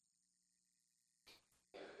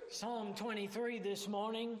Psalm 23 this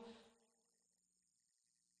morning.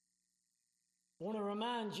 I want to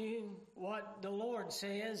remind you what the Lord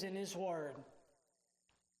says in His Word.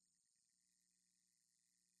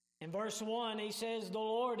 In verse 1, He says, "The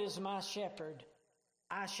Lord is my shepherd,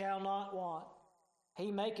 I shall not want.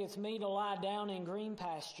 He maketh me to lie down in green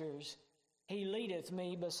pastures. He leadeth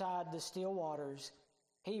me beside the still waters.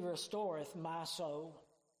 He restoreth my soul.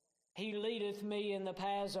 He leadeth me in the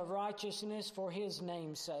paths of righteousness for His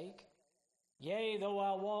name's sake. Yea, though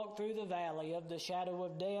I walk through the valley of the shadow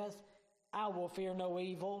of death, I will fear no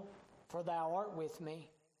evil, for Thou art with me.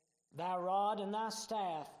 Thy rod and Thy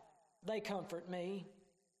staff, they comfort me.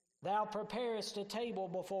 Thou preparest a table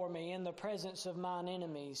before me in the presence of mine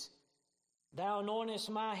enemies. Thou anointest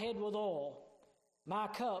my head with oil. My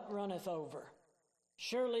cup runneth over.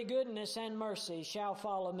 Surely goodness and mercy shall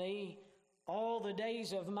follow me all the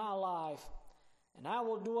days of my life, and I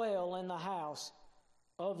will dwell in the house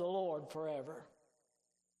of the Lord forever."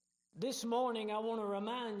 This morning I want to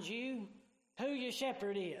remind you who your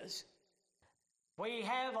shepherd is. We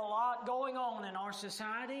have a lot going on in our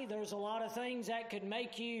society. There's a lot of things that could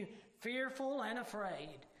make you fearful and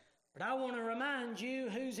afraid. But I want to remind you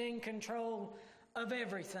who's in control of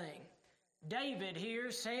everything. David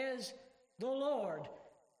here says, "The Lord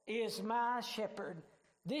is my shepherd."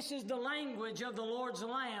 This is the language of the Lord's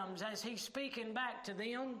lambs as He's speaking back to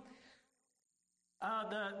them.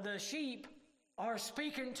 The sheep are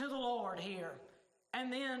speaking to the Lord here.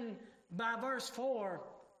 And then by verse 4,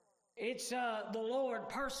 it's the Lord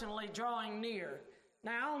personally drawing near.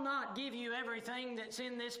 Now, I'll not give you everything that's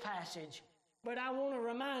in this passage, but I want to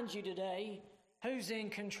remind you today who's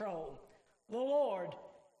in control. The Lord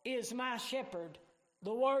is my shepherd.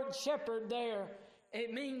 The word shepherd there,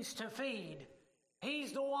 it means to feed.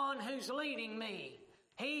 He's the one who's leading me.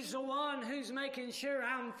 He's the one who's making sure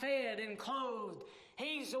I'm fed and clothed.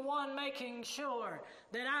 He's the one making sure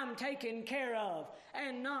that I'm taken care of,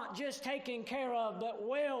 and not just taken care of, but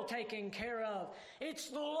well taken care of.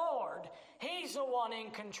 It's the Lord. He's the one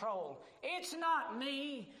in control. It's not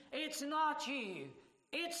me. It's not you.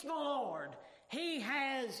 It's the Lord. He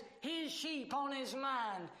has His sheep on His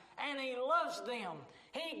mind, and He loves them.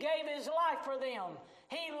 He gave His life for them.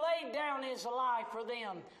 He laid down His life for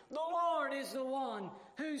them. The Lord is the one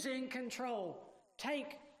who's in control.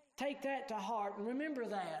 Take that to heart and remember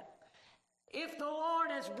that. If the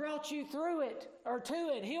Lord has brought you through it or to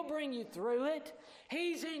it, He'll bring you through it.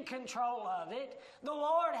 He's in control of it. The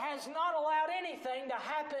Lord has not allowed anything to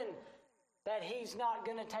happen that He's not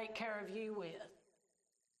going to take care of you with.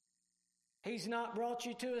 He's not brought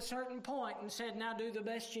you to a certain point and said, "Now do the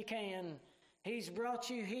best you can." He's brought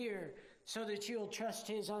you here so that you'll trust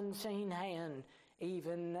His unseen hand,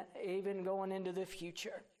 even going into the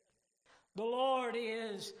future. The Lord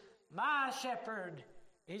is my shepherd.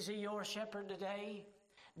 Is He your shepherd today?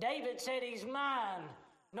 David said, "He's mine."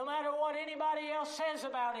 No matter what anybody else says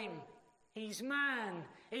about Him, He's mine.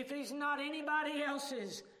 If He's not anybody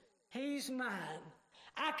else's, He's mine.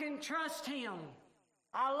 I can trust Him.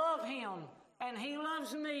 I love Him, and He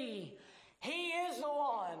loves me. He is the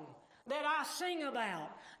one that I sing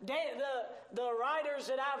about. The writers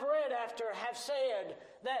that I've read after have said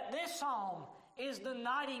that this psalm is the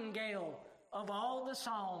nightingale of all the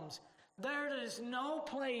psalms. There is no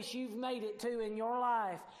place you've made it to in your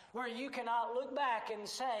life where you cannot look back and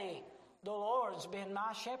say, "The Lord's been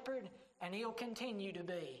my shepherd, and He'll continue to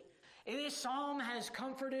be." This psalm has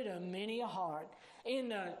comforted many a heart. In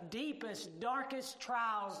the deepest, darkest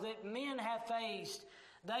trials that men have faced,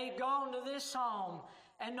 they've gone to this psalm,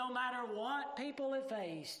 and no matter what people have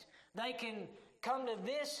faced, they can come to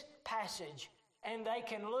this passage, and they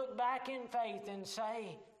can look back in faith and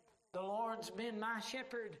say, "The Lord's been my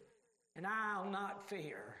shepherd, and I'll not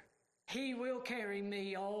fear. He will carry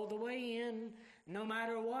me all the way in, no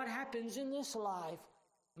matter what happens in this life.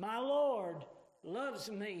 My Lord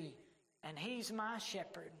loves me, and He's my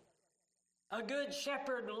shepherd." A good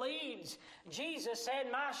shepherd leads. Jesus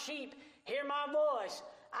said, "My sheep hear my voice.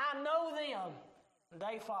 I know them.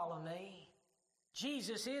 They follow me."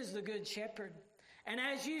 Jesus is the good shepherd. And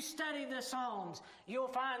as you study the Psalms, you'll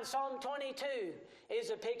find Psalm 22 is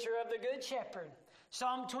a picture of the good shepherd.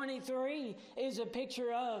 Psalm 23 is a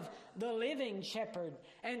picture of the living shepherd.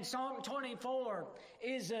 And Psalm 24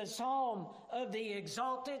 is a psalm of the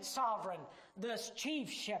exalted sovereign, the chief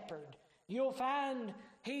shepherd. You'll find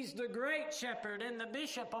He's the great shepherd and the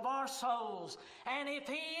bishop of our souls. And if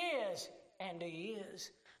He is, and He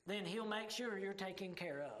is, then He'll make sure you're taken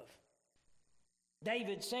care of.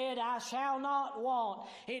 David said, "I shall not want."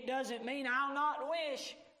 It doesn't mean I'll not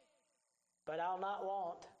wish, but I'll not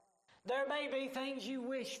want. There may be things you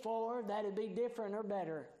wish for that'd be different or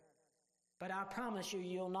better, but I promise you,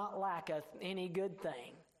 you'll not lack any good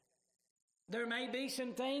thing. There may be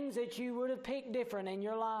some things that you would have picked different in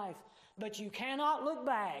your life, but you cannot look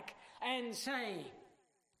back and say,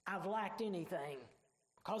 I've lacked anything.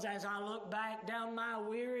 Because as I look back down my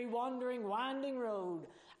weary, wandering, winding road,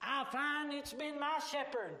 I find it's been my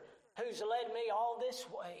shepherd who's led me all this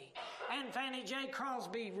way. And Fanny J.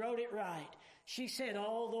 Crosby wrote it right. She said,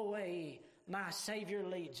 all the way my Savior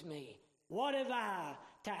leads me. What have I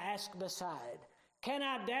to ask beside? Can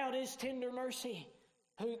I doubt His tender mercy,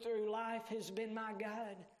 who through life has been my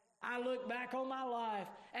guide? I look back on my life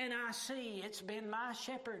and I see it's been my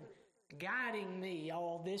shepherd guiding me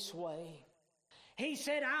all this way. He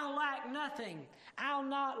said, I'll lack nothing. I'll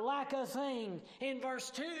not lack a thing. In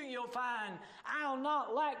verse 2, you'll find, I'll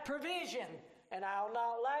not lack provision, and I'll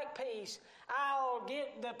not lack peace. I'll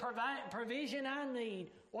get the provision I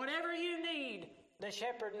need. Whatever you need, the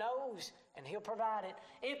shepherd knows, and He'll provide it.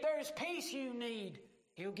 If there's peace you need,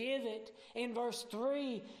 He'll give it. In verse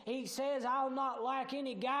 3, He says, I'll not lack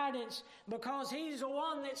any guidance because He's the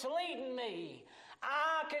one that's leading me.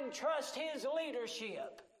 I can trust His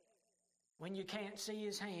leadership. When you can't see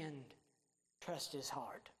His hand, trust His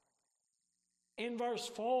heart. In verse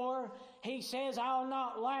 4, He says, I'll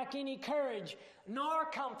not lack any courage nor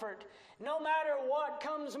comfort. No matter what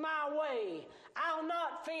comes my way, I'll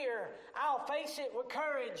not fear. I'll face it with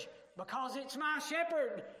courage because it's my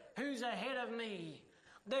shepherd who's ahead of me.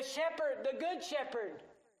 The shepherd, the good shepherd,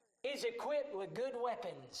 is equipped with good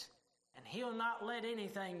weapons, and He'll not let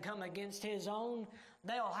anything come against His own.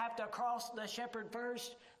 They'll have to cross the shepherd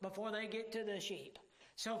first before they get to the sheep.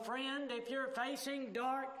 So friend, if you're facing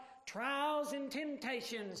dark trials and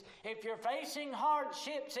temptations, if you're facing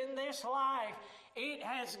hardships in this life, it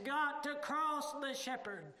has got to cross the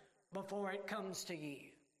shepherd before it comes to you.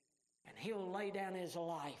 And He'll lay down His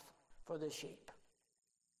life for the sheep.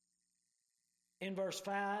 In verse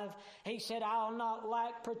 5, He said, I'll not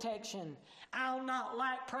lack protection. I'll not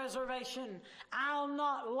lack preservation. I'll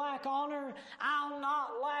not lack honor. I'll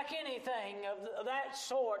not lack anything of that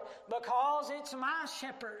sort because it's my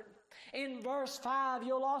shepherd. In verse 5,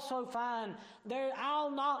 you'll also find there,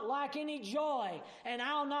 I'll not lack any joy, and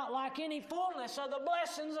I'll not lack any fullness of the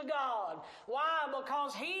blessings of God. Why?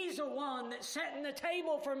 Because He's the one that's setting the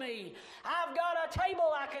table for me. I've got a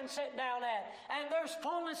table I can sit down at, and there's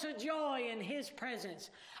fullness of joy in His presence.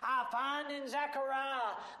 I find in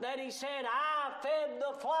Zechariah that he said, I fed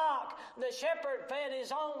the flock. The shepherd fed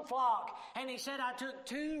his own flock. And he said, I took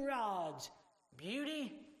 2 rods,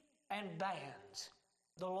 beauty and bands.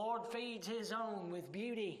 The Lord feeds His own with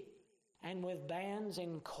beauty and with bands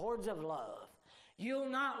and cords of love. You'll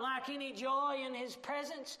not lack any joy in His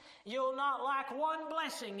presence. You'll not lack one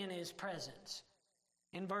blessing in His presence.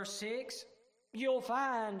 In verse 6, you'll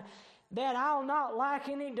find that I'll not lack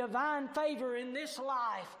any divine favor in this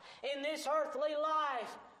life, in this earthly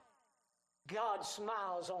life. God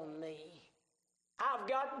smiles on me. I've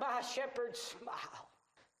got my shepherd's smile.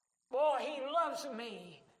 Boy, He loves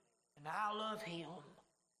me, and I love Him.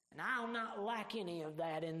 And I'll not lack any of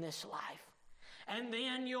that in this life. And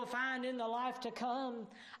then you'll find in the life to come,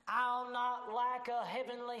 I'll not lack a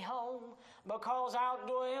heavenly home because I'll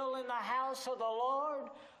dwell in the house of the Lord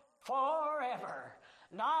forever.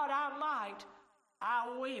 Not I might,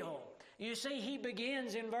 I will. You see, He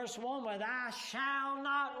begins in verse 1 with, I shall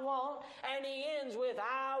not want, and He ends with,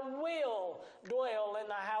 I will dwell in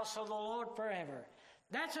the house of the Lord forever.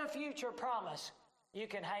 That's a future promise you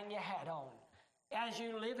can hang your hat on. As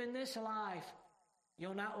you live in this life,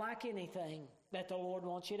 you'll not lack anything that the Lord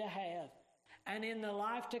wants you to have. And in the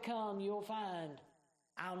life to come, you'll find,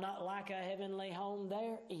 I'll not lack a heavenly home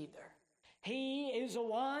there either. He is the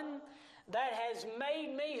one that has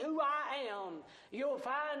made me who I am. You'll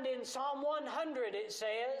find in Psalm 100 it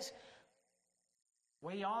says,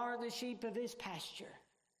 we are the sheep of His pasture.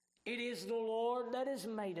 It is the Lord that has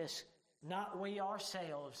made us, not we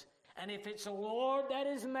ourselves. And if it's the Lord that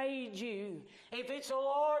has made you, if it's the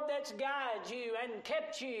Lord that's guided you and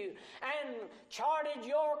kept you and charted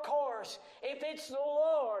your course, if it's the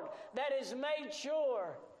Lord that has made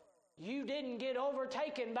sure you didn't get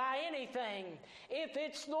overtaken by anything, if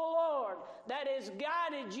it's the Lord that has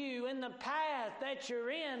guided you in the path that you're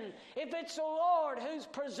in, if it's the Lord who's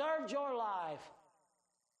preserved your life,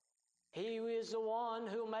 He is the one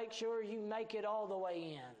who'll make sure you make it all the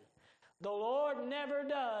way in. The Lord never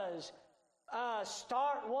does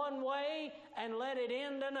start one way and let it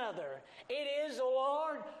end another. It is the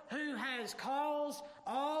Lord who has caused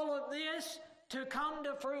all of this to come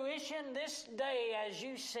to fruition this day as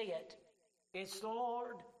you see it. It's the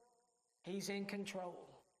Lord. He's in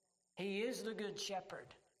control. He is the good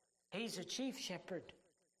shepherd. He's the chief shepherd.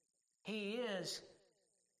 He is,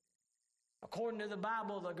 according to the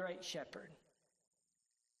Bible, the great shepherd.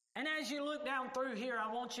 And as you look down through here,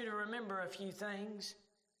 I want you to remember a few things.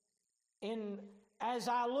 As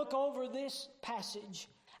I look over this passage,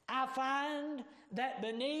 I find that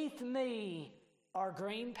beneath me are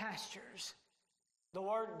green pastures. The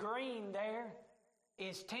word green there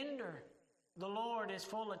is tender. The Lord is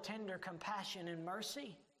full of tender compassion and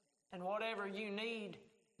mercy. And whatever you need,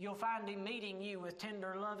 you'll find Him meeting you with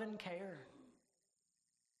tender love and care.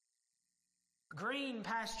 Green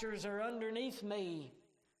pastures are underneath me.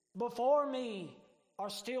 Before me are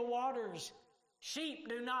still waters. Sheep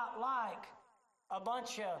do not like a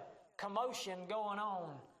bunch of commotion going on.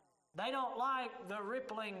 They don't like the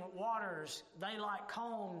rippling waters. They like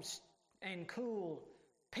calm and cool,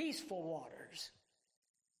 peaceful waters.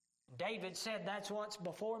 David said, that's what's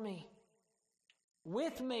before me.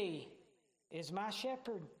 With me is my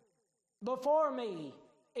shepherd. Before me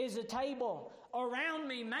is a table. Around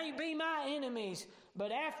me may be my enemies,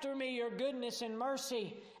 but after me are goodness and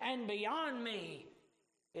mercy, and beyond me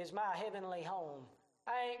is my heavenly home.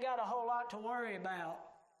 I ain't got a whole lot to worry about.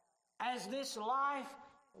 As this life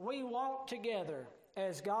we walk together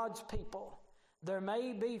as God's people, there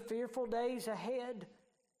may be fearful days ahead,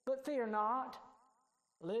 but fear not,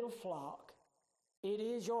 little flock. It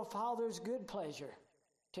is your Father's good pleasure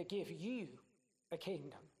to give you a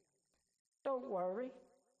kingdom. Don't worry.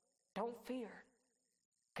 Don't fear.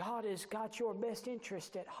 God has got your best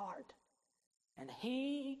interest at heart. And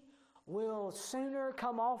He will sooner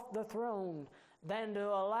come off the throne than to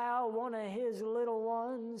allow one of His little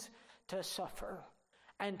ones to suffer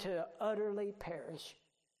and to utterly perish.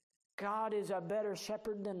 God is a better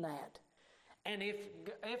shepherd than that. And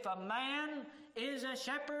if a man is a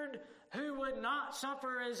shepherd who would not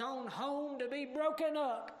suffer his own home to be broken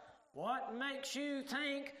up, what makes you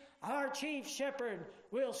think our chief shepherd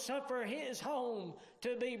will suffer his home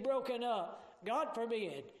to be broken up? God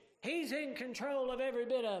forbid. He's in control of every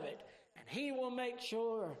bit of it. And He will make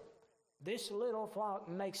sure this little flock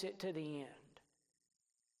makes it to the end.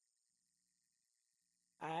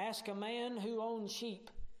 I asked a man who owns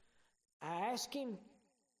sheep. I asked him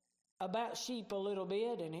about sheep a little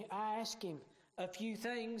bit, and I asked him a few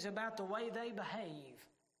things about the way they behave.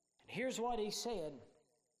 And here's what he said.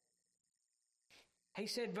 He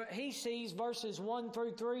said he sees verses 1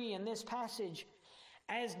 through 3 in this passage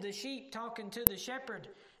as the sheep talking to the shepherd,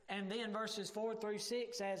 and then verses 4 through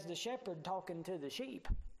 6 as the shepherd talking to the sheep.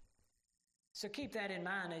 So keep that in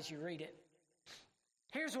mind as you read it.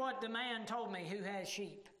 Here's what the man told me who has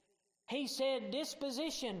sheep. He said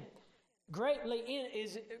disposition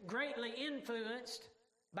is greatly influenced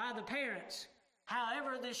by the parents.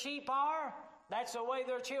 However the sheep are, that's the way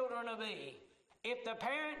their children will be. If the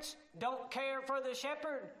parents don't care for the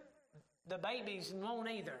shepherd, the babies won't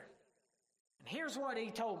either. And here's what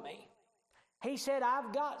he told me. He said,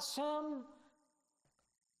 I've got some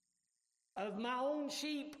of my own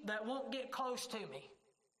sheep that won't get close to me.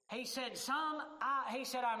 He said,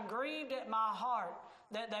 I'm grieved at my heart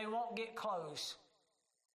that they won't get close.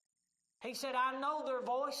 He said, I know their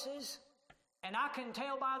voices, and I can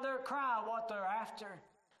tell by their cry what they're after.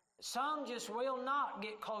 Some just will not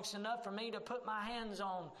get close enough for me to put my hands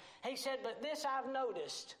on. He said, but this I've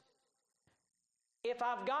noticed. If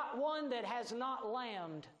I've got one that has not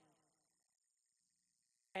lambed,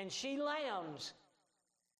 and she lambs,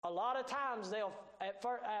 a lot of times they'll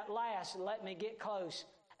at last let me get close.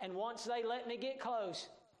 And once they let me get close,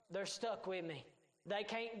 they're stuck with me. They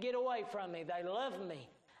can't get away from me. They love me.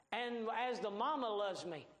 And as the mama loves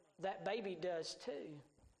me, that baby does too.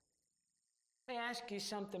 Let me ask you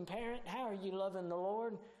something, parent. How are you loving the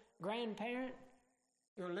Lord? Grandparent,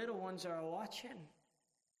 your little ones are watching.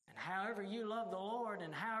 And however you love the Lord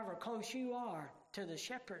and however close you are to the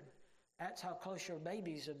shepherd, that's how close your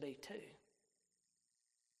babies will be too.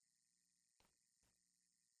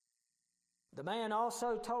 The man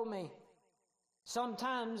also told me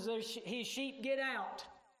sometimes his sheep get out.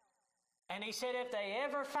 And he said if they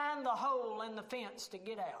ever find the hole in the fence to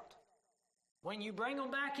get out, when you bring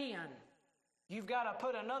them back in, you've got to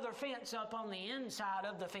put another fence up on the inside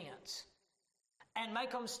of the fence and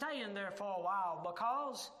make them stay in there for a while,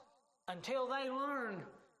 because until they learn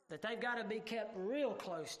that they've got to be kept real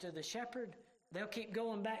close to the shepherd, they'll keep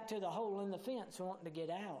going back to the hole in the fence wanting to get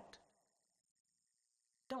out.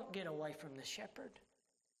 Don't get away from the shepherd,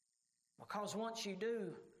 because once you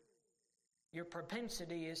do, your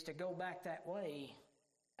propensity is to go back that way,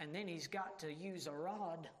 and then He's got to use a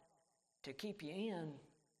rod to keep you in.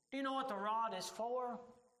 Do you know what the rod is for?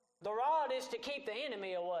 The rod is to keep the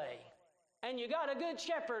enemy away. And you got a good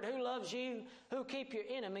shepherd who loves you, who keep your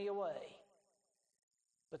enemy away.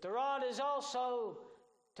 But the rod is also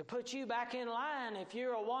to put you back in line. If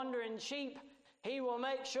you're a wandering sheep, He will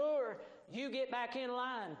make sure you get back in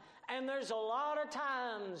line. And there's a lot of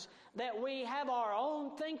times that we have our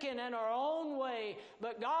own thinking and our own way,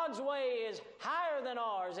 but God's way is higher than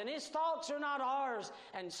ours, and His thoughts are not ours.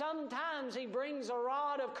 And sometimes He brings a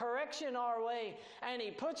rod of correction our way, and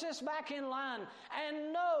He puts us back in line.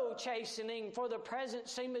 And no chastening for the present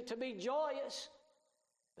seemeth to be joyous,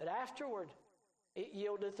 but afterward it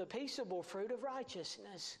yieldeth the peaceable fruit of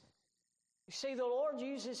righteousness. You see, the Lord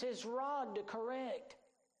uses His rod to correct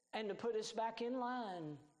and to put us back in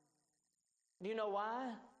line. Do you know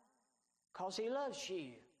why? Because He loves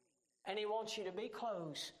you, and He wants you to be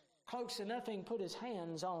close enough He can put His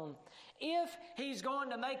hands on. If He's going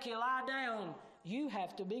to make you lie down, you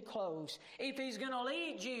have to be close. If He's going to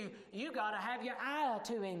lead you, you got to have your eye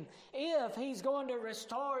to Him. If He's going to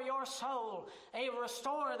restore your soul, a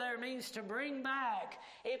restore there means to bring back.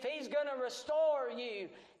 If He's going to restore you,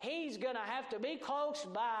 He's going to have to be close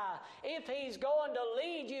by. If He's going to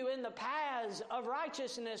lead you in the paths of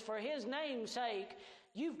righteousness for His name's sake,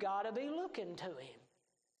 you've got to be looking to Him.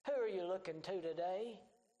 Who are you looking to today?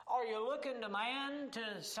 Are you looking to man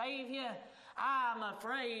to save you? I'm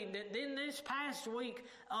afraid that in this past week,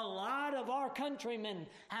 a lot of our countrymen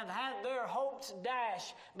have had their hopes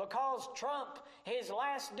dashed because Trump, his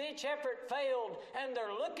last-ditch effort failed, and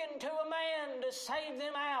they're looking to a man to save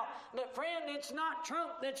them out. But friend, it's not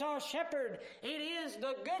Trump that's our shepherd. It is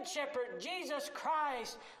the good shepherd, Jesus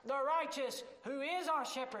Christ, the righteous, who is our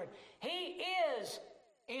shepherd. He is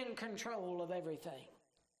in control of everything.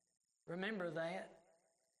 Remember that.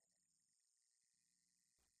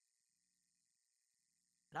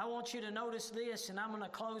 And I want you to notice this, and I'm going to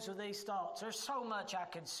close with these thoughts. There's so much I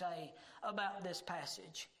could say about this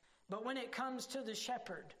passage. But when it comes to the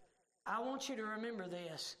shepherd, I want you to remember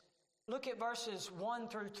this. Look at verses 1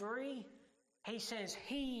 through 3. He says,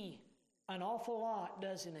 He, an awful lot,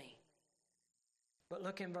 doesn't He? But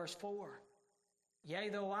look in verse 4. Yea,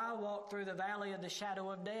 though I walk through the valley of the shadow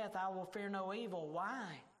of death, I will fear no evil. Why?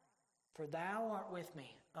 For Thou art with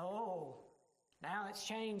me. Oh, now it's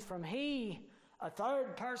changed from He, a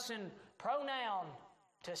third person pronoun,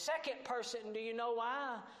 to second person. Do you know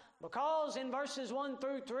why? Because in verses 1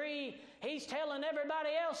 through 3, He's telling everybody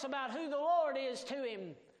else about who the Lord is to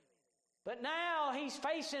him. But now he's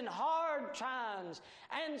facing hard times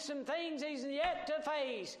and some things he's yet to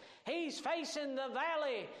face. He's facing the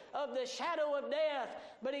valley of the shadow of death.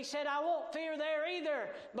 But he said, I won't fear there either,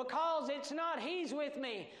 because it's not He's with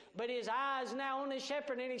me. But his eyes now on the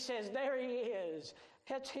shepherd, and he says, there He is.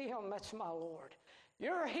 That's Him. That's my Lord.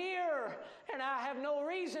 You're here, and I have no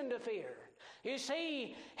reason to fear. You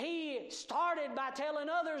see, he started by telling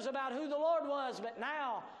others about who the Lord was, but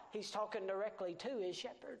now he's talking directly to his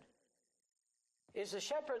shepherd. Is the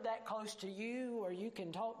shepherd that close to you where you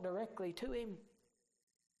can talk directly to him?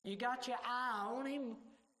 You got your eye on him?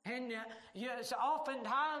 And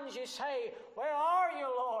oftentimes you say, where are you,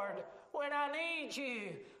 Lord, when I need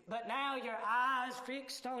you? But now your eyes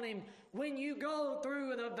fixed on him. When you go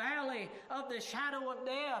through the valley of the shadow of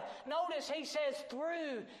death, notice he says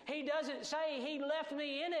through. He doesn't say He left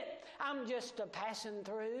me in it. I'm just passing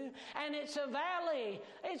through. And it's a valley.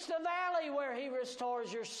 It's the valley where He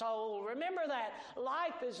restores your soul. Remember that.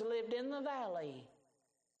 Life is lived in the valley.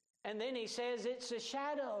 And then he says it's a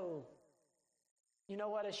shadow. You know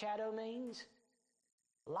what a shadow means?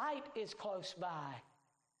 Light is close by.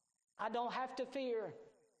 I don't have to fear,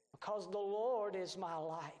 because the Lord is my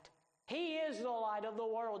light. He is the light of the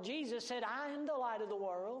world. Jesus said, I am the light of the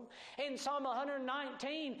world. In Psalm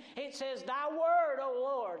 119, it says, Thy word, O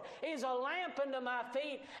Lord, is a lamp unto my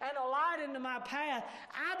feet and a light unto my path.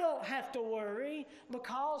 I don't have to worry,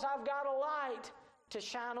 because I've got a light to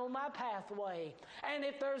shine on my pathway. And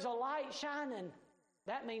if there's a light shining,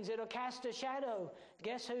 that means it'll cast a shadow.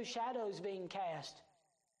 Guess whose shadow's being cast?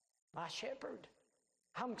 My shepherd.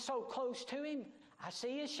 I'm so close to Him, I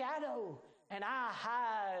see His shadow, and I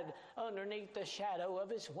hide underneath the shadow of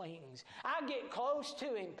His wings. I get close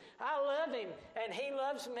to Him. I love Him, and He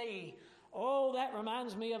loves me. Oh, that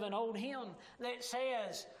reminds me of an old hymn that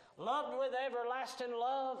says, loved with everlasting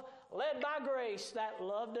love, led by grace that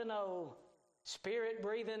love to know, Spirit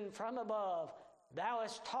breathing from above, Thou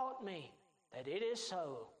hast taught me that it is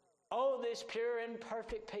so. Oh, this pure and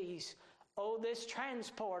perfect peace. Oh, this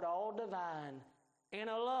transport all divine, in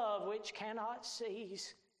a love which cannot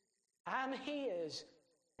cease. I'm His,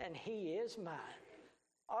 and He is mine.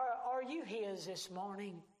 Are you His this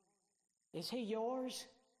morning? Is He yours?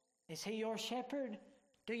 Is He your shepherd?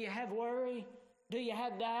 Do you have worry? Do you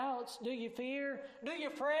have doubts? Do you fear? Do you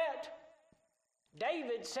fret?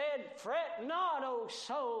 David said, "Fret not, O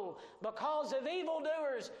soul, because of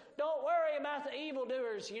evildoers." Don't worry about the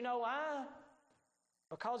evildoers. You know why?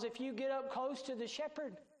 Because if you get up close to the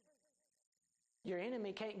shepherd, your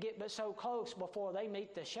enemy can't get but so close before they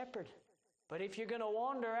meet the shepherd. But if you're going to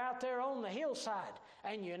wander out there on the hillside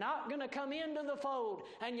and you're not going to come into the fold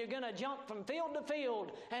and you're going to jump from field to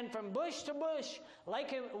field and from bush to bush,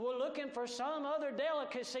 we're looking for some other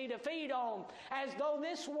delicacy to feed on, as though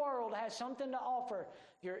this world has something to offer,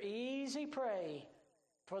 you're easy prey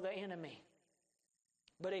for the enemy.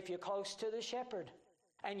 But if you're close to the shepherd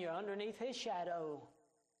and you're underneath his shadow,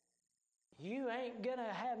 you ain't going to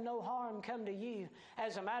have no harm come to you.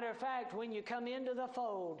 As a matter of fact, when you come into the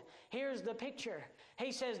fold, here's the picture.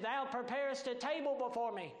 He says, "Thou preparest a table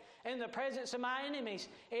before me in the presence of my enemies."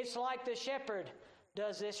 It's like the shepherd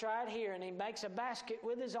does this right here, and he makes a basket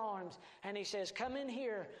with his arms, and he says, "Come in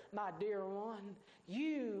here, my dear one.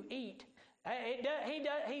 You eat."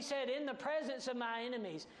 He said, "In the presence of my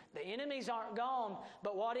enemies." The enemies aren't gone,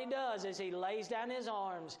 but what he does is he lays down his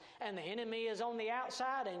arms, and the enemy is on the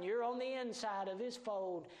outside and you're on the inside of his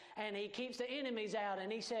fold, and he keeps the enemies out,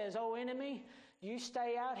 and he says, "Oh, enemy, you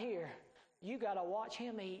stay out here. You got to watch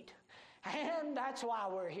him eat." And that's why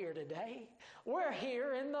we're here today. We're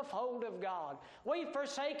here in the fold of God. We've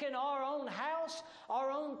forsaken our own house,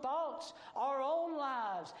 our own thoughts, our own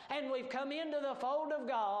lives, and we've come into the fold of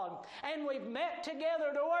God. And we've met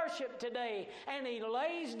together to worship today. And he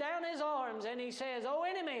lays down his arms and he says, "Oh,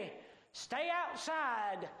 enemy, stay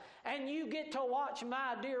outside, and you get to watch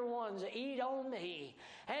my dear ones eat on me."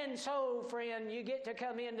 And so, friend, you get to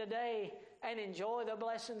come in today and enjoy the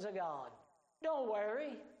blessings of God. Don't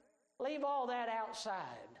worry. Leave all that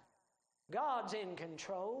outside. God's in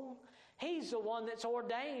control. He's the one that's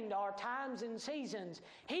ordained our times and seasons.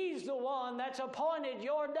 He's the one that's appointed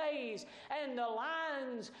your days and the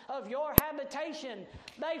lines of your habitation.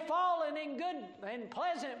 They've fallen in good and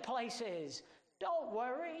pleasant places. Don't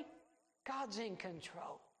worry. God's in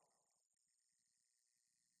control.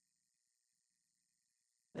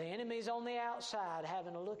 The enemy's on the outside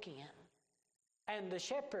having a look in. And the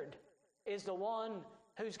shepherd is the one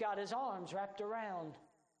who's got his arms wrapped around.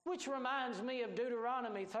 Which reminds me of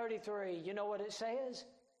Deuteronomy 33. You know what it says?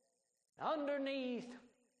 "Underneath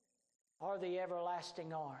are the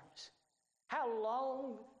everlasting arms." How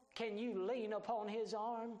long can you lean upon his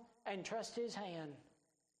arm and trust his hand?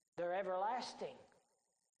 They're everlasting,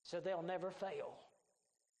 so they'll never fail.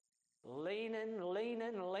 Leaning,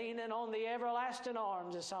 leaning, leaning on the everlasting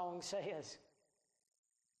arms, the song says.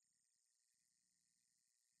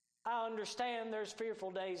 I understand there's fearful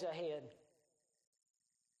days ahead.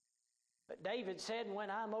 But David said, "When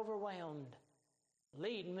I'm overwhelmed,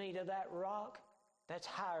 lead me to that rock that's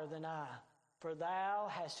higher than I, for thou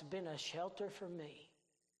hast been a shelter for me."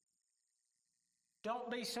 Don't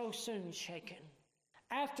be so soon shaken.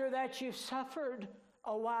 After that you've suffered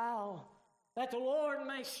a while, that the Lord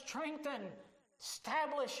may strengthen,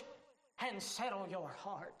 establish, and settle your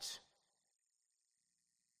hearts.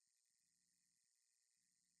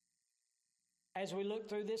 As we look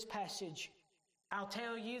through this passage, I'll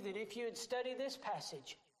tell you that if you would study this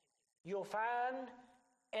passage, you'll find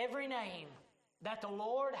every name that the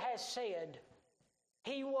Lord has said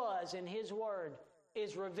He was in His Word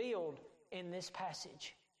is revealed in this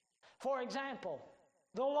passage. For example,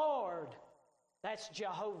 the Lord, that's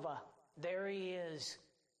Jehovah. There He is.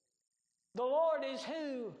 The Lord is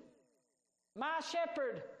who? My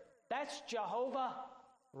shepherd. That's Jehovah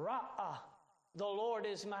Ra'ah. The Lord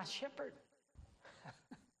is my shepherd.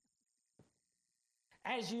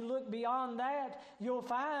 As you look beyond that, you'll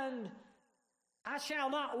find, I shall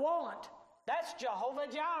not want. That's Jehovah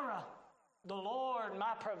Jireh, the Lord,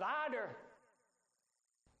 my provider.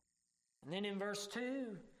 And then in verse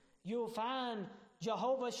 2, you'll find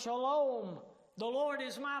Jehovah Shalom, the Lord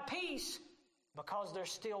is my peace, because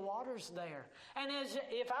there's still waters there. And as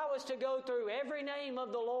if I was to go through every name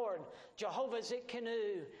of the Lord, Jehovah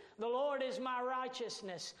Zidkenu, the Lord is my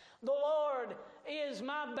righteousness, the Lord is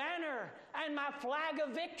my banner and my flag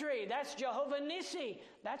of victory. That's Jehovah Nissi.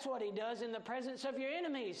 That's what He does in the presence of your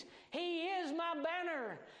enemies. He is my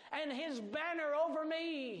banner, and His banner over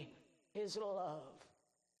me is love.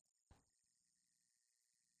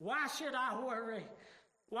 Why should I worry?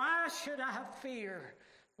 Why should I fear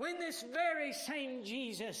when this very same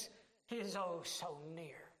Jesus is oh so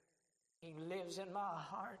near? He lives in my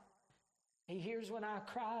heart. He hears when I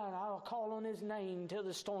cry, and I'll call on His name till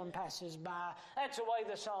the storm passes by. That's the way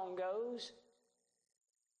the song goes.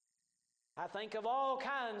 I think of all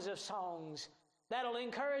kinds of songs that'll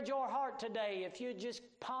encourage your heart today if you just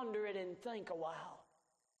ponder it and think a while.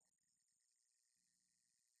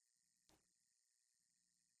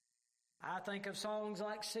 I think of songs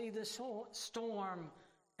like See the Storm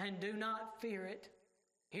and Do Not Fear It.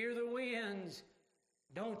 Hear the winds,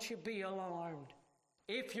 don't you be alarmed.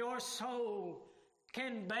 If your soul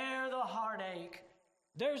can bear the heartache,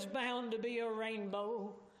 there's bound to be a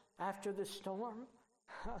rainbow after the storm.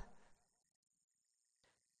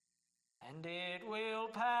 And it will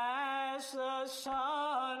pass, the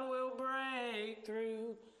sun will break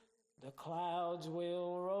through, the clouds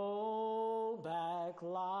will roll back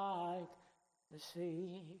like the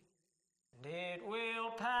sea. And it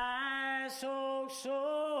will pass, oh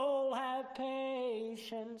soul, have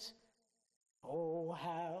patience. Oh,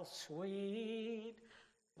 how sweet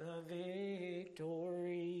the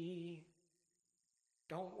victory.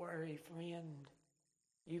 Don't worry, friend.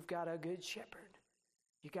 You've got a good shepherd.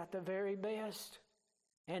 You got the very best,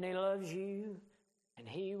 and he loves you, and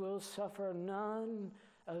he will suffer none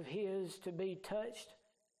of his to be touched.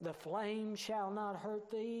 The flame shall not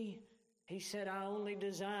hurt thee. He said, I only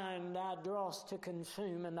designed thy dross to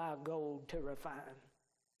consume and thy gold to refine.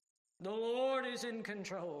 The Lord is in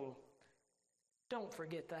control. Don't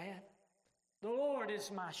forget that. The Lord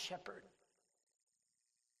is my shepherd.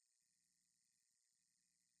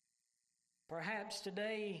 Perhaps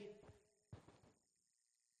today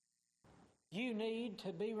you need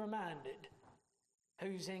to be reminded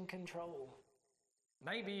who's in control.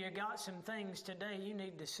 Maybe you got some things today you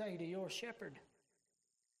need to say to your shepherd.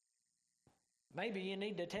 Maybe you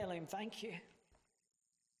need to tell him thank you.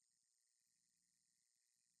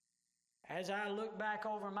 As I look back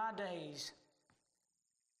over my days,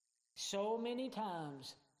 so many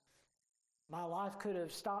times my life could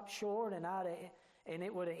have stopped short and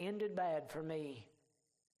it would have ended bad for me.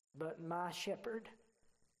 But my shepherd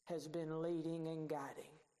has been leading and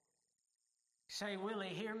guiding. Say, will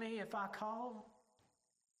he hear me if I call?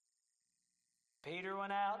 Peter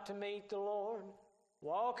went out to meet the Lord,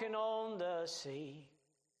 walking on the sea.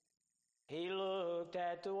 He looked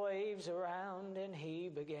at the waves around and he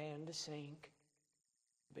began to sink.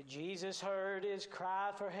 But Jesus heard his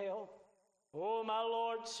cry for help. Oh, my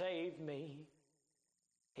Lord, save me.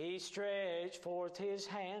 He stretched forth his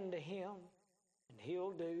hand to him, and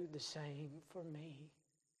he'll do the same for me.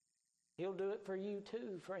 He'll do it for you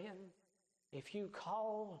too, friend. If you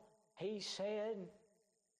call, he said,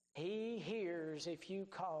 he hears if you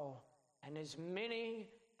call. And as many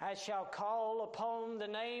as shall call upon the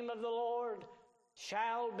name of the Lord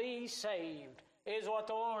shall be saved, is what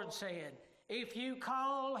the Lord said. If you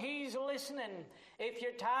call, he's listening. If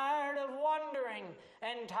you're tired of wandering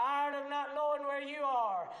and tired of not knowing where you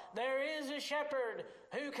are, there is a shepherd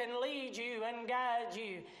who can lead you and guide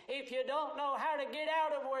you. If you don't know how to get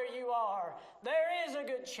out of where you are, there is a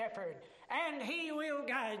good shepherd, and he will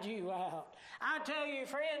guide you out. I tell you,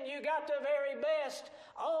 friend, you got the very best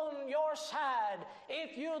on your side.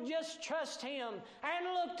 If you'll just trust him and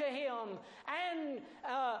look to him and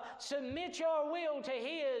submit your will to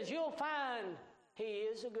his, you'll find he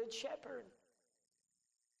is a good shepherd.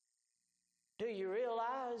 Do you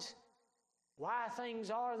realize why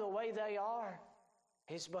things are the way they are?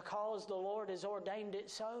 It's because the Lord has ordained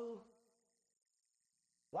it so.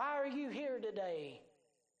 Why are you here today?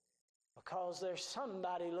 Because there's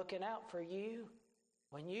somebody looking out for you.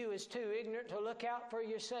 When you is too ignorant to look out for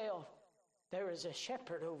yourself, there is a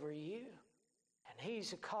shepherd over you. And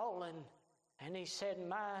he's a-calling. And he said,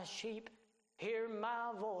 my sheep hear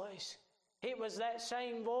my voice. It was that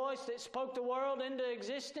same voice that spoke the world into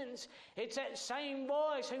existence. It's that same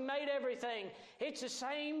voice who made everything. It's the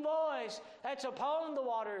same voice that's upon the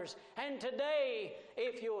waters. And today,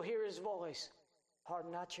 if you'll hear his voice,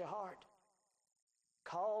 harden not your heart.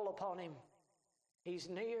 Call upon him. He's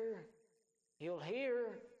near. He'll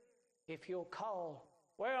hear if you'll call.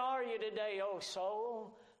 Where are you today, O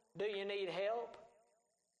soul? Do you need help?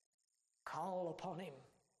 Call upon him.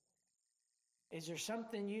 Is there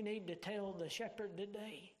something you need to tell the shepherd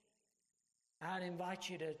today? I'd invite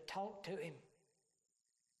you to talk to him.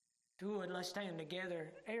 If you would, let's stand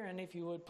together. Aaron, if you would,